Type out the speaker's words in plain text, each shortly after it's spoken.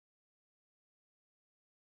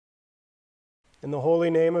In the holy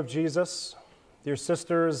name of Jesus, dear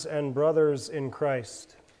sisters and brothers in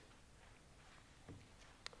Christ,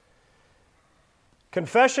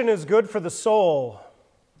 confession is good for the soul.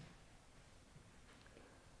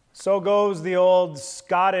 So goes the old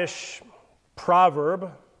Scottish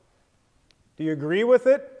proverb. Do you agree with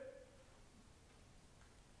it?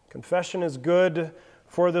 Confession is good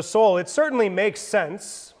for the soul. It certainly makes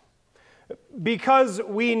sense because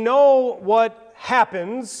we know what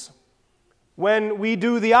happens when we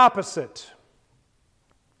do the opposite.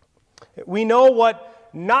 We know what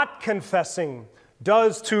not confessing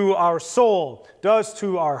does to our soul, does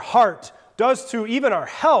to our heart, does to even our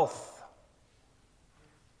health.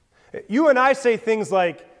 You and I say things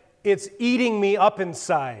like, "It's eating me up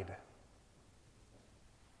inside."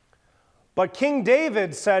 But King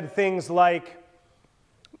David said things like,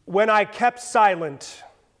 "When I kept silent,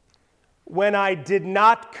 when I did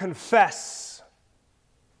not confess,"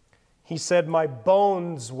 he said, "my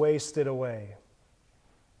bones wasted away."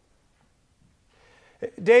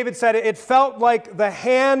 David said, "It felt like the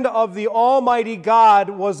hand of the Almighty God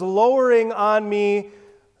was lowering on me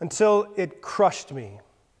until it crushed me."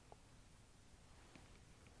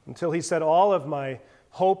 Until he said, all of my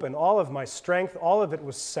hope and all of my strength, all of it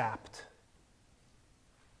was sapped.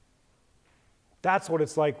 That's what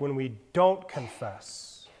it's like when we don't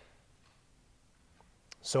confess.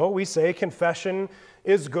 So we say confession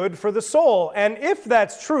is good for the soul. And if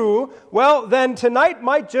that's true, well, then tonight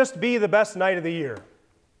might just be the best night of the year.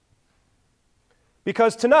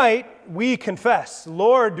 Because tonight we confess.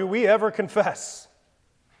 Lord, do we ever confess?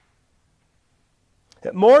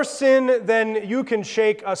 More sin than you can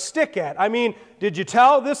shake a stick at. I mean, did you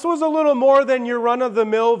tell? This was a little more than your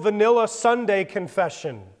run-of-the-mill vanilla Sunday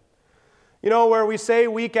confession. You know, where we say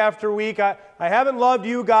week after week, I haven't loved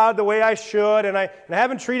you, God, the way I should, and I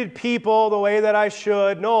haven't treated people the way that I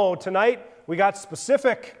should. No, tonight we got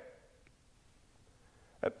specific.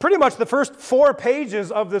 Pretty much the first 4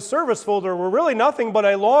 pages of the service folder were really nothing but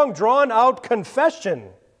a long, drawn-out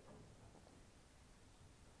confession.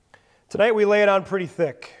 Tonight we lay it on pretty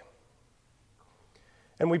thick.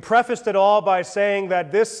 And we prefaced it all by saying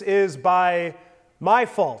that this is by my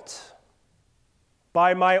fault.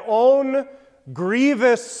 By my own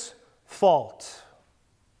grievous fault.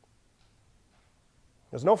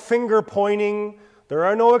 There's no finger pointing. There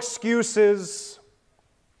are no excuses.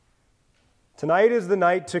 Tonight is the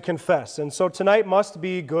night to confess, and so tonight must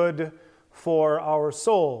be good for our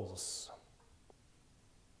souls.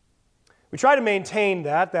 We try to maintain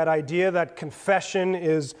that idea that confession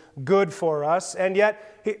is good for us, and yet,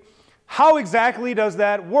 how exactly does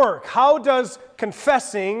that work? How does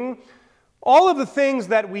confessing all of the things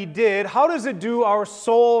that we did, how does it do our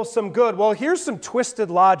soul some good? Well, here's some twisted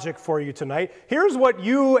logic for you tonight. Here's what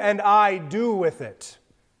you and I do with it.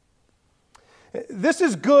 This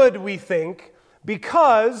is good, we think,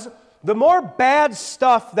 because the more bad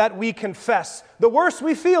stuff that we confess, the worse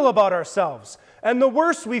we feel about ourselves. And the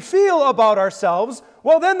worse we feel about ourselves,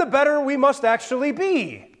 well, then the better we must actually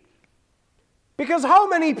be. Because how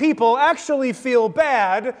many people actually feel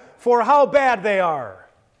bad for how bad they are?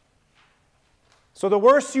 So the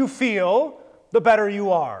worse you feel, the better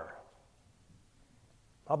you are.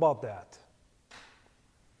 How about that?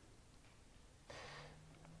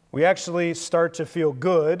 We actually start to feel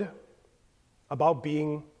good about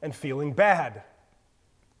being and feeling bad.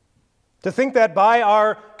 To think that by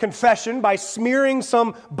our confession, by smearing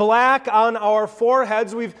some black on our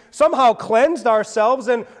foreheads, we've somehow cleansed ourselves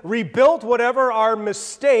and rebuilt whatever our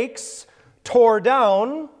mistakes tore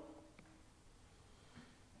down.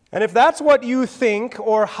 And if that's what you think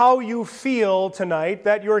or how you feel tonight,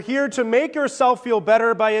 that you're here to make yourself feel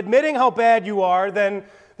better by admitting how bad you are, then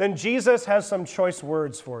Jesus has some choice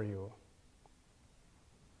words for you.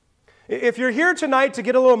 If you're here tonight to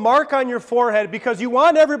get a little mark on your forehead because you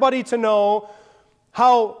want everybody to know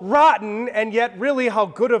how rotten and yet really how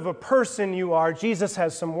good of a person you are, Jesus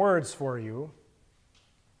has some words for you.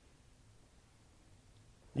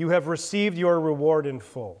 You have received your reward in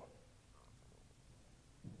full.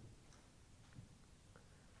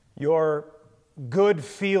 Your good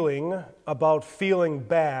feeling about feeling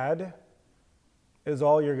bad is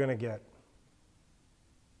all you're going to get.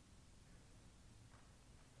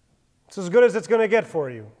 It's as good as it's going to get for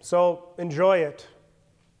you. So enjoy it.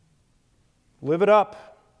 Live it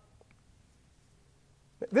up.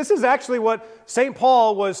 This is actually what St.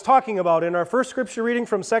 Paul was talking about in our first scripture reading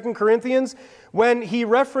from 2 Corinthians when he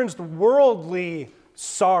referenced worldly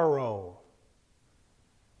sorrow.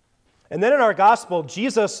 And then in our gospel,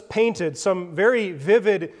 Jesus painted some very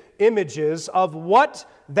vivid images of what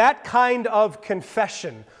that kind of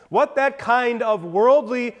confession, what that kind of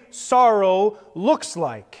worldly sorrow looks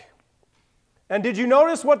like. And did you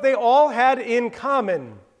notice what they all had in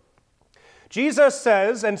common? Jesus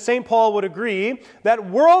says, and St. Paul would agree, that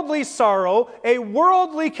worldly sorrow, a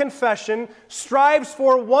worldly confession, strives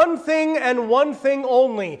for one thing and one thing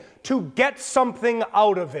only, to get something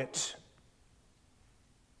out of it.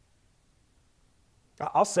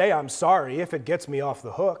 I'll say I'm sorry if it gets me off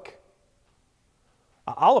the hook.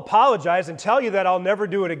 I'll apologize and tell you that I'll never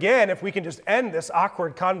do it again if we can just end this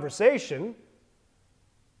awkward conversation.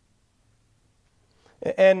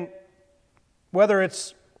 And whether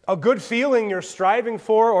it's a good feeling you're striving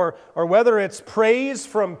for, or whether it's praise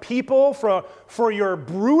from people for your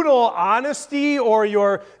brutal honesty or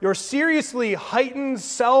your seriously heightened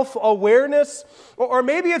self-awareness, or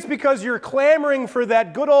maybe it's because you're clamoring for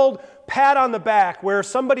that good old pat on the back where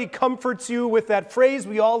somebody comforts you with that phrase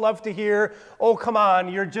we all love to hear, "Oh, come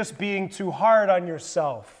on, you're just being too hard on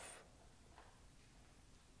yourself."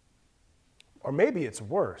 Or maybe it's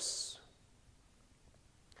worse.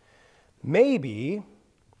 Maybe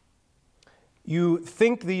you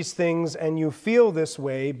think these things and you feel this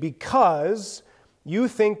way because you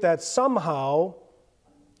think that somehow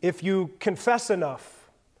if you confess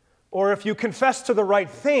enough, or if you confess to the right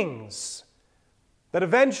things, that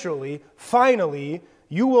eventually, finally,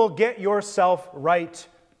 you will get yourself right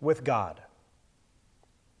with God.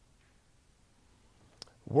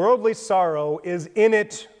 Worldly sorrow is in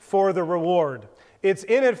it for the reward. It's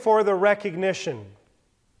in it for the recognition.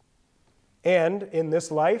 And in this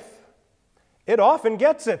life, it often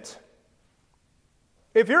gets it.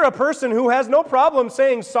 If you're a person who has no problem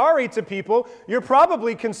saying sorry to people, you're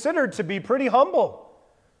probably considered to be pretty humble,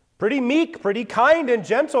 pretty meek, pretty kind and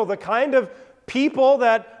gentle, the kind of people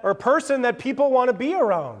person that people want to be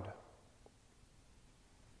around.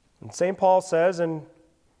 And St. Paul says, and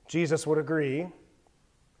Jesus would agree,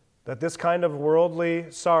 that this kind of worldly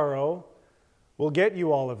sorrow will get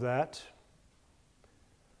you all of that,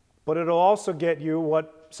 but it'll also get you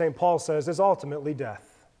what St. Paul says is ultimately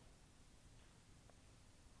death.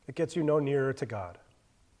 It gets you no nearer to God.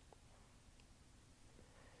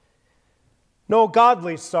 No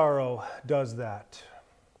godly sorrow does that.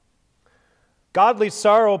 Godly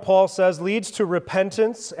sorrow, Paul says, leads to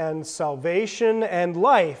repentance and salvation and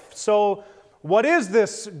life. So, what is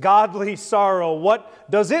this godly sorrow? What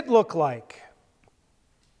does it look like?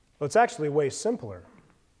 Well, it's actually way simpler.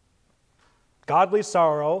 Godly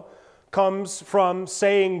sorrow comes from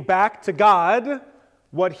saying back to God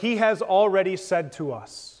what He has already said to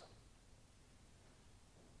us.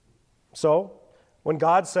 So, when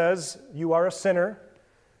God says, "You are a sinner,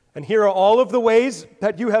 and here are all of the ways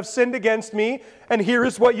that you have sinned against me, and here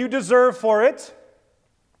is what you deserve for it,"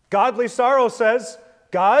 godly sorrow says,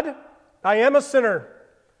 "God, I am a sinner,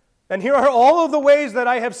 and here are all of the ways that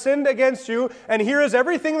I have sinned against you, and here is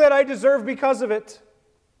everything that I deserve because of it."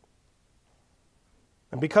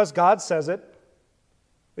 And because God says it,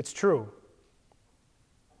 it's true.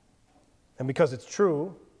 And because it's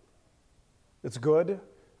true, it's good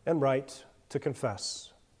and right to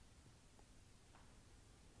confess.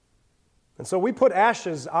 And so we put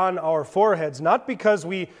ashes on our foreheads, not because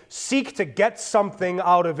we seek to get something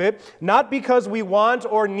out of it, not because we want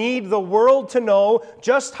or need the world to know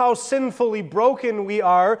just how sinfully broken we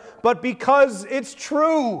are, but because it's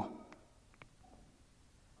true.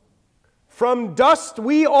 From dust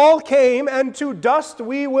we all came, and to dust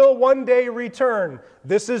we will one day return.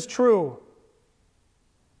 This is true.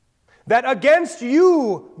 That against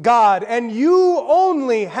you, God, and you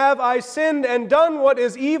only have I sinned and done what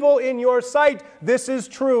is evil in your sight. This is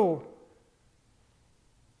true.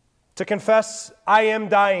 To confess, I am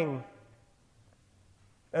dying,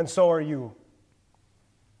 and so are you.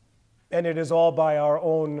 And it is all by our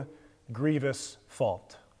own grievous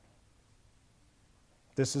fault.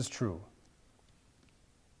 This is true.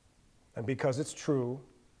 And because it's true,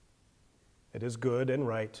 it is good and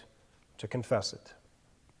right to confess it.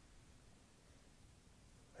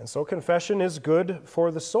 And so confession is good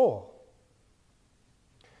for the soul.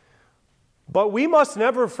 But we must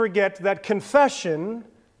never forget that confession,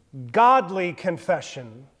 godly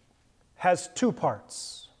confession, has two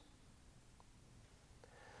parts.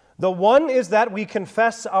 The one is that we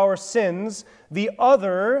confess our sins, the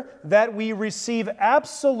other that we receive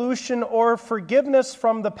absolution or forgiveness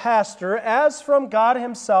from the pastor as from God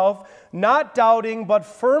Himself, not doubting but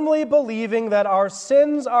firmly believing that our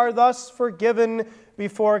sins are thus forgiven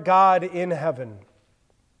before God in heaven.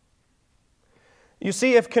 You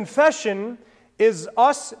see, if confession is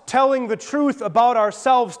us telling the truth about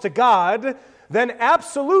ourselves to God, then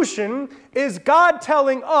absolution is God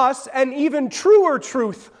telling us an even truer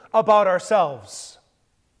truth about ourselves.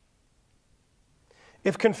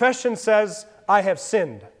 If confession says, I have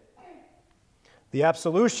sinned, the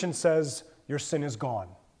absolution says, your sin is gone.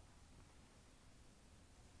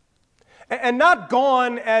 And not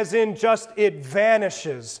gone as in just it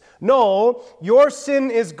vanishes. No, your sin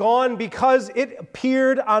is gone because it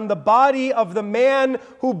appeared on the body of the man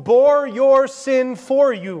who bore your sin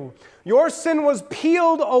for you. Your sin was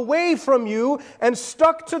peeled away from you and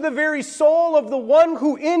stuck to the very soul of the one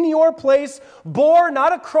who in your place bore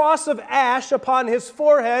not a cross of ash upon his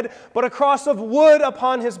forehead, but a cross of wood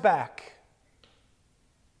upon his back.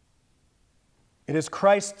 It is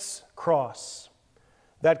Christ's cross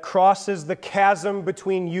that crosses the chasm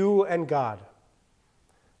between you and God.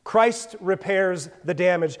 Christ repairs the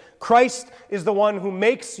damage. Christ is the one who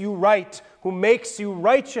makes you right, who makes you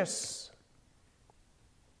righteous.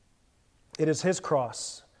 It is his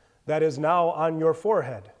cross that is now on your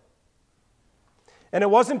forehead. And it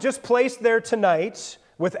wasn't just placed there tonight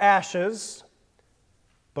with ashes,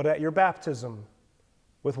 but at your baptism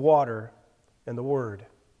with water and the Word,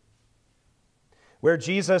 where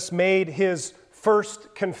Jesus made his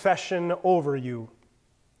first confession over you.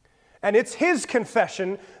 And it's his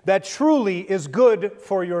confession that truly is good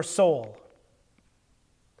for your soul.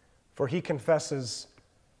 For he confesses,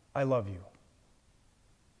 I love you.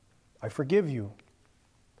 I forgive you.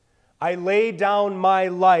 I lay down my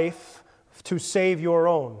life to save your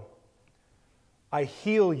own. I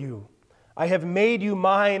heal you. I have made you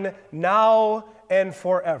mine now and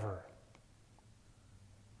forever.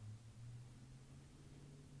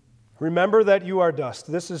 Remember that you are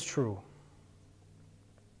dust. This is true.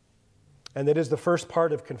 And it is the first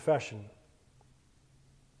part of confession.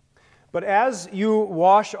 But as you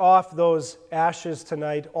wash off those ashes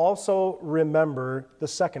tonight, also remember the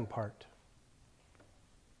second part.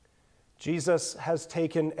 Jesus has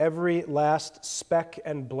taken every last speck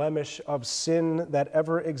and blemish of sin that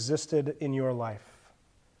ever existed in your life,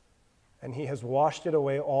 and he has washed it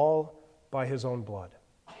away all by his own blood.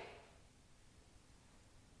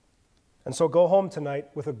 And so go home tonight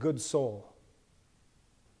with a good soul.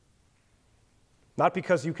 Not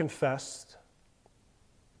because you confessed,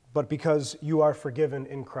 but because you are forgiven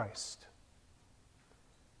in Christ.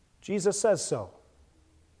 Jesus says so.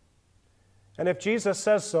 And if Jesus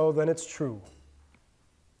says so, then it's true.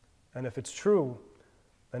 And if it's true,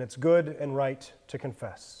 then it's good and right to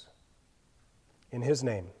confess. In his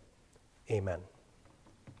name, amen.